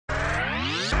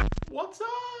What's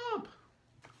up?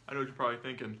 I know what you're probably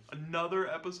thinking. Another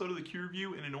episode of the Q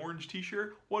Review in an orange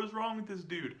t-shirt? What is wrong with this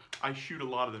dude? I shoot a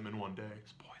lot of them in one day.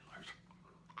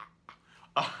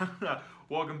 Spoilers.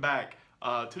 Welcome back.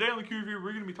 Today on the Q Review,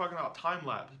 we're going to be talking about time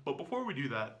lapse. But before we do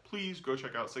that, please go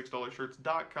check out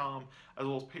 $6shirts.com as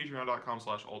well as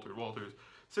patreon.com/alteredwalters.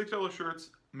 $6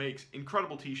 shirts makes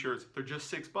incredible t-shirts. They're just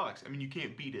 $6. I mean, you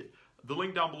can't beat it. The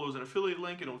link down below is an affiliate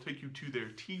link, and it will take you to their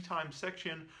Tea Time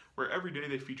section, where every day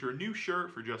they feature a new shirt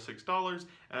for just $6,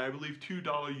 and I believe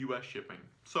 $2 US shipping.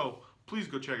 So please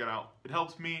go check it out. It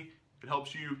helps me, it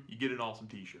helps you, you get an awesome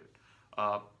t-shirt.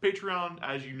 Patreon,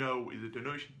 as you know, is a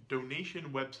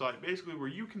donation website, basically where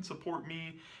you can support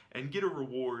me and get a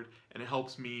reward, and it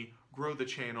helps me grow the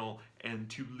channel and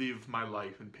to live my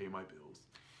life and pay my bills.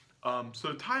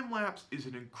 So Time Lapse is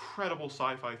an incredible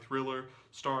sci-fi thriller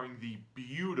starring the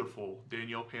beautiful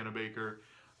Danielle Panabaker.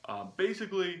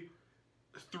 Basically,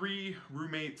 three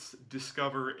roommates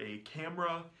discover a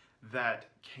camera that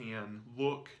can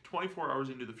look 24 hours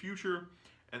into the future,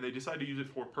 and they decide to use it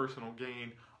for personal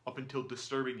gain up until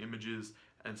disturbing images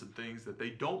and some things that they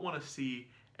don't want to see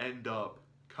end up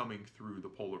coming through the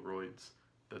Polaroids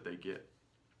that they get.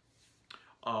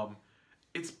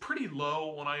 It's pretty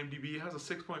low on IMDb. It has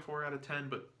a 6.4 out of 10,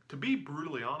 but to be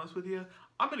brutally honest with you,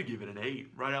 I'm going to give it an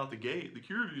 8 right out the gate. The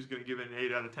Q Review is going to give it an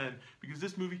 8 out of 10 because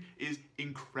this movie is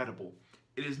incredible.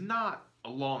 It is not a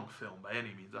long film by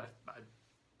any means.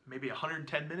 Maybe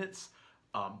 110 minutes,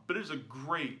 but it's a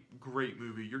great, great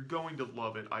movie. You're going to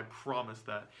love it. I promise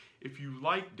that. If you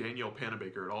like Danielle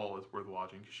Panabaker at all, it's worth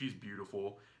watching because she's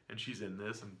beautiful and she's in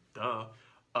this, and duh.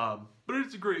 But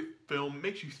it's a great film. It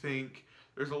makes you think.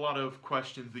 There's a lot of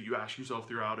questions that you ask yourself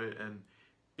throughout it, and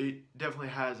it definitely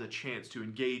has a chance to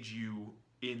engage you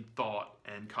in thought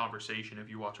and conversation if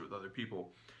you watch it with other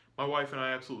people. My wife and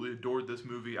I absolutely adored this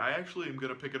movie. I actually am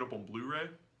going to pick it up on Blu-ray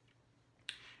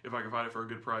if I can find it for a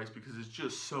good price because it's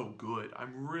just so good.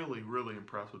 I'm really, really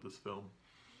impressed with this film.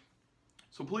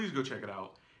 So please go check it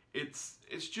out. It's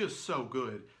just so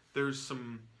good. The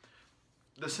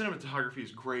cinematography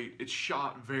is great. It's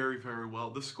shot very, very well.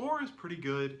 The score is pretty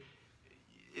good.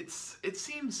 It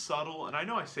seems subtle, and I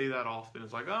know I say that often.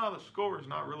 It's like, oh, the score is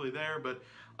not really there, but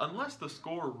unless the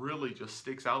score really just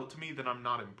sticks out to me, then I'm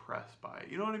not impressed by it.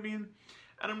 You know what I mean?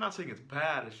 And I'm not saying it's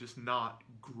bad, it's just not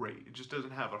great. It just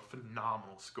doesn't have a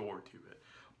phenomenal score to it.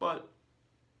 But,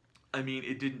 I mean,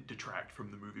 it didn't detract from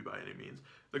the movie by any means.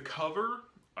 The cover,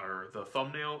 or the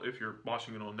thumbnail, if you're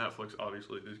watching it on Netflix,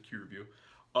 obviously, this is Q Review.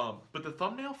 But the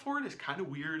thumbnail for it is kind of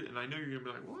weird, and I know you're going to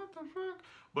be like, what the fuck?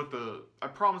 But I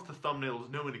promise the thumbnail is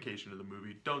no indication of the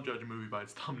movie. Don't judge a movie by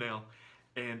its thumbnail.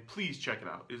 And please check it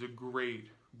out. It is a great,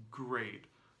 great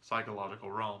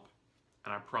psychological romp,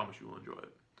 and I promise you will enjoy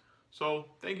it. So,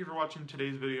 thank you for watching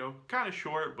today's video. Kind of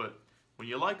short, but when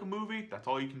you like a movie, that's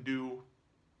all you can do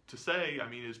to say. I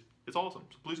mean, it's awesome.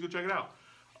 So please go check it out.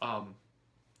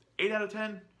 8 out of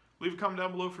 10. Leave a comment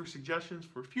down below for suggestions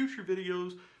for future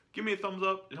videos. Give me a thumbs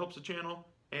up, it helps the channel,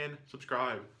 and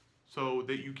subscribe so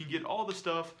that you can get all the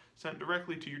stuff sent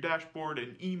directly to your dashboard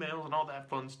and emails and all that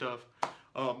fun stuff.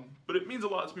 But it means a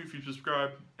lot to me if you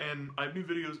subscribe, and I have new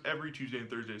videos every Tuesday and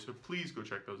Thursday, so please go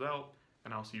check those out,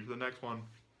 and I'll see you for the next one.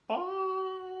 Bye!